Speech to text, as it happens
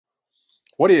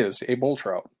What is a bull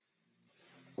trout?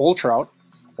 Bull trout,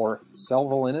 or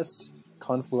Selvalinus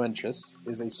confluentus,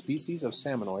 is a species of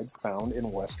salmonoid found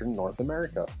in western North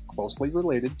America, closely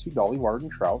related to Dolly Varden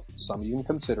trout. Some even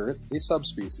consider it a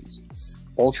subspecies.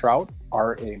 Bull trout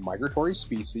are a migratory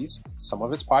species. Some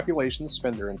of its populations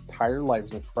spend their entire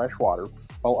lives in fresh water,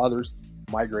 while others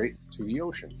migrate to the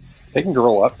ocean. They can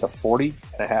grow up to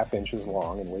 40.5 inches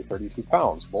long and weigh 32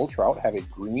 pounds. Bull trout have a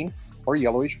green or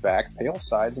yellowish back, pale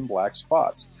sides, and black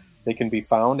spots. They can be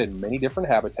found in many different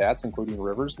habitats, including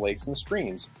rivers, lakes, and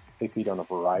streams. They feed on a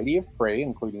variety of prey,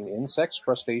 including insects,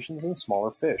 crustaceans, and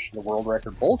smaller fish. The world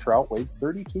record bull trout weighed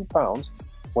 32 pounds,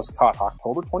 was caught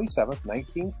October 27,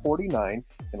 1949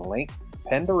 in Lake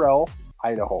Penderel,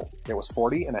 Idaho. It was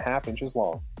 40.5 inches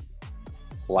long.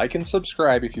 Like and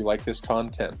subscribe if you like this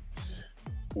content.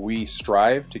 We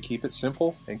strive to keep it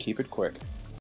simple and keep it quick.